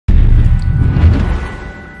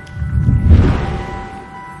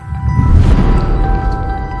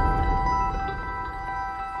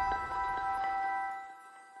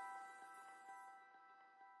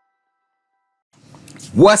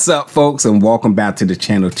What's up, folks, and welcome back to the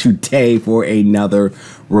channel today for another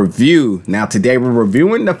review. Now, today we're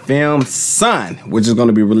reviewing the film Son, which is going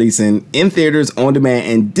to be releasing in theaters, on demand,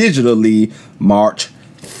 and digitally March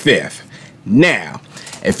 5th. Now,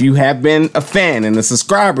 if you have been a fan and a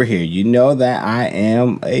subscriber here, you know that I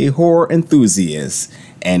am a horror enthusiast.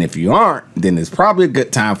 And if you aren't, then it's probably a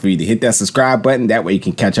good time for you to hit that subscribe button. That way you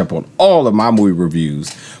can catch up on all of my movie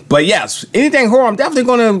reviews. But yes, anything horror, I'm definitely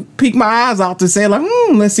going to peek my eyes out to say like,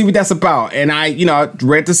 let's see what that's about. And I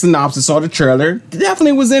read the synopsis, saw the trailer,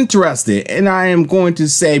 definitely was interested. And I am going to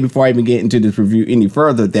say before I even get into this review any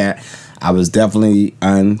further that I was definitely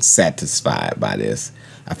unsatisfied by this.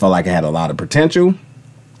 I felt like it had a lot of potential,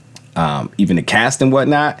 even the cast and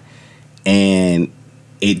whatnot. And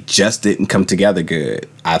it just didn't come together good.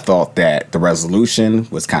 I thought that the resolution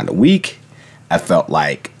was kind of weak. I felt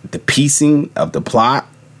like the piecing of the plot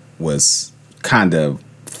was kind of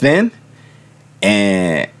thin.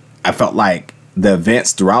 And I felt like the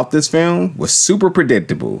events throughout this film was super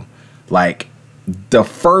predictable. Like the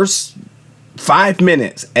first 5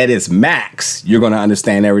 minutes at its max, you're going to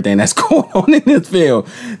understand everything that's going on in this film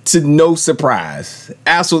to no surprise.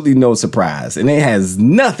 Absolutely no surprise. And it has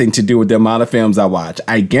nothing to do with the amount of films I watch.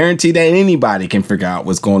 I guarantee that anybody can figure out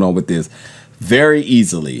what's going on with this very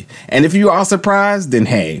easily. And if you are surprised, then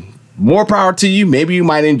hey, more power to you. Maybe you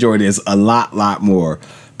might enjoy this a lot more.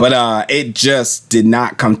 But it just did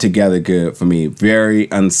not come together good for me. Very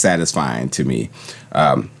unsatisfying to me.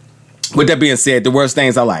 With that being said, the worst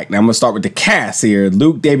things I like. Now I'm going to start with the cast here.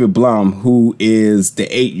 Luke David Blumm, who is the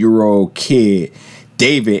 8-year-old kid,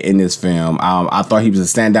 David, in this film. I thought he was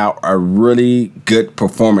a standout, a really good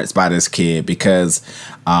performance by this kid because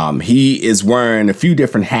he is wearing a few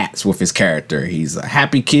different hats with his character. He's a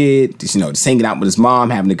happy kid, just hanging out with his mom,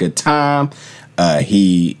 having a good time.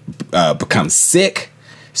 He becomes sick.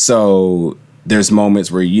 So there's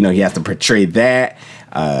moments where, he has to portray that.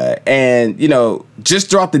 And just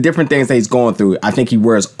throughout the different things that he's going through, I think he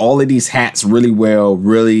wears all of these hats really well,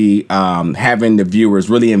 really having the viewers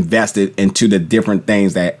really invested into the different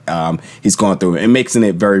things that he's going through and making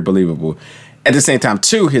it very believable. At the same time,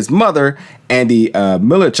 too, his mother, Andi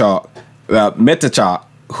Matichak,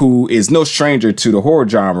 who is no stranger to the horror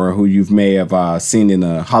genre, who you may have seen in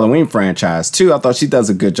the Halloween franchise, too. I thought she does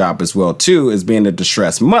a good job as well, too, as being a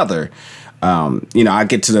distressed mother. I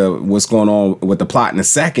get to what's going on with the plot in a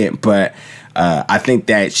second, but I think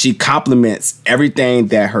that she complements everything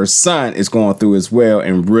that her son is going through as well,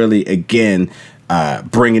 and really, again,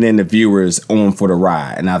 bringing in the viewers on for the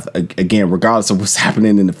ride. And again, regardless of what's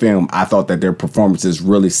happening in the film, I thought that their performances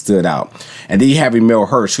really stood out. And then you have Emile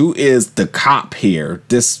Hirsch, who is the cop here.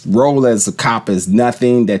 This role as a cop is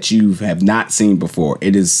nothing that you have not seen before.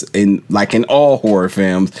 It is like in all horror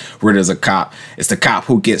films where there's a cop. It's the cop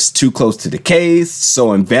who gets too close to the case,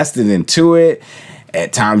 so invested into it.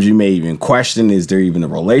 At times you may even question, is there even a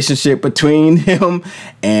relationship between him?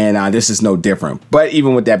 And this is no different. But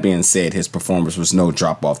even with that being said, his performance was no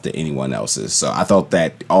drop off to anyone else's. So I thought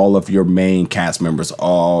that all of your main cast members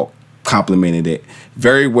all complimented it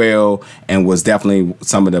very well and was definitely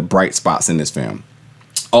some of the bright spots in this film.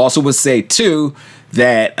 Also would say, too,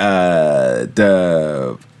 that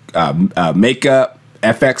the makeup,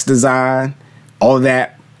 FX design, all of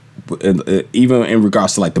that, even in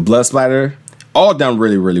regards to like the blood splatter, all done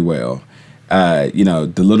really well.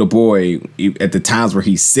 The little boy, at the times where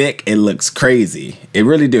he's sick, it looks crazy. It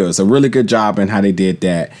really does. A really good job in how they did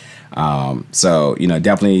that. So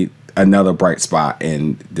definitely another bright spot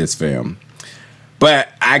in this film. But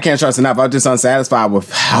I can't stress enough, I was just unsatisfied with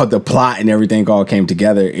how the plot and everything all came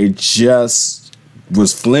together. It just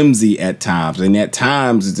was flimsy at times, and at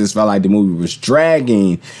times it just felt like the movie was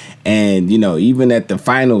dragging. And even at the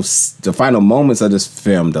final moments of this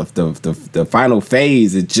film, the final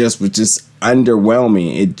phase, it just was just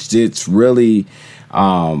underwhelming. It just really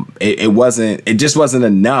it just wasn't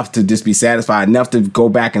enough to just be satisfied, enough to go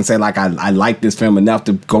back and say like I like this film enough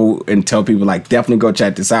to go and tell people like definitely go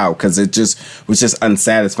check this out, because it just was just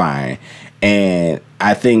unsatisfying. And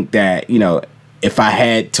I think that if I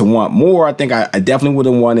had to want more, I think I definitely would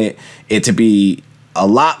have wanted it to be a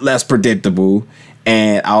lot less predictable.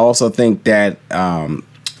 And I also think that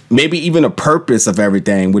maybe even a purpose of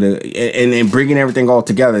everything with and bringing everything all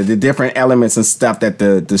together, the different elements and stuff that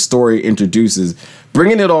the story introduces,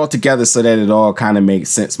 bringing it all together so that it all kind of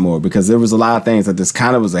makes sense more, because there was a lot of things that this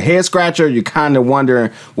kind of was a head scratcher. You're kind of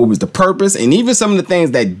wondering what was the purpose, and even some of the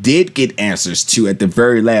things that did get answers to at the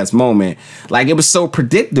very last moment, like it was so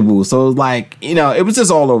predictable. So it was like, it was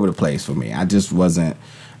just all over the place for me. I just wasn't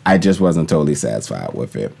totally satisfied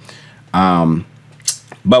with it.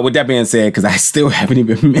 But with that being said, because I still haven't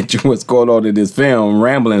even mentioned what's going on in this film,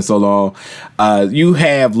 rambling so long, you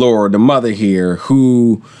have Laura, the mother here,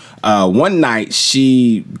 who one night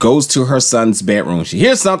she goes to her son's bedroom. She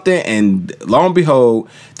hears something, and lo and behold,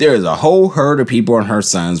 there is a whole herd of people in her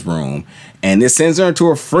son's room, and this sends her into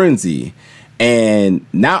a frenzy. And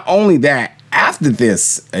not only that, after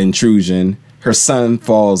this intrusion, her son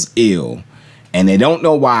falls ill, and they don't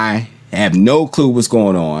know why, they have no clue what's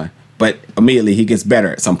going on, but immediately he gets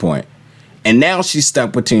better at some point. And now she's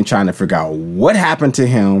stuck between trying to figure out what happened to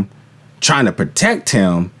him, trying to protect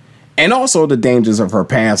him, and also the dangers of her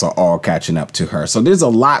past are all catching up to her. So there's a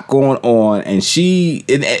lot going on, and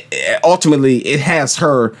ultimately it has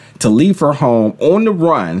her to leave her home on the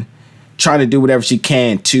run, trying to do whatever she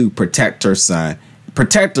can to protect her son,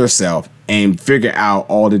 protect herself, and figure out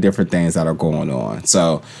all the different things that are going on.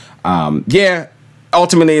 So yeah,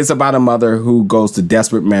 ultimately it's about a mother who goes to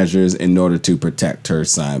desperate measures in order to protect her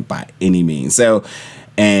son by any means. So,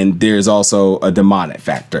 and there's also a demonic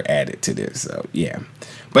factor added to this. So yeah.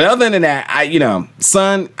 But other than that,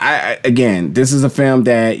 Son, again, this is a film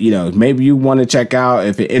that, maybe you want to check out.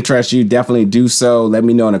 If it interests you, definitely do so. Let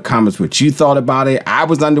me know in the comments what you thought about it. I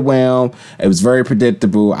was underwhelmed. It was very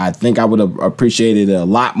predictable. I think I would have appreciated it a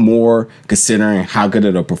lot more considering how good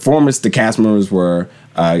of a performance the cast members were,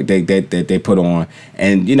 they put on.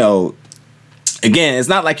 And, again, it's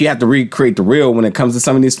not like you have to recreate the real when it comes to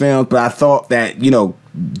some of these films, but I thought that,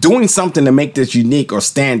 doing something to make this unique or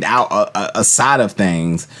stand out aside of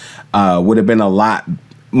things would have been a lot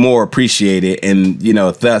more appreciated. And,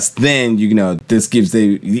 thus then, this gives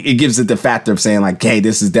it the factor of saying like, hey,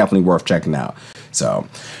 this is definitely worth checking out. So,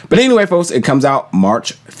 but anyway, folks, it comes out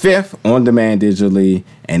March 5th on demand digitally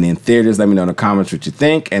and in theaters. Let me know in the comments what you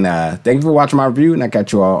think. And thank you for watching my review, and I'll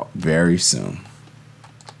catch you all very soon.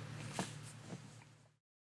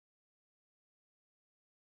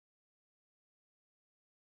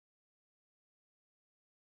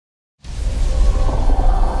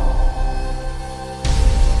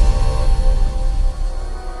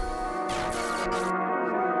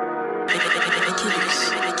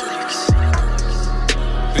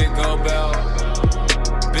 Big old bell.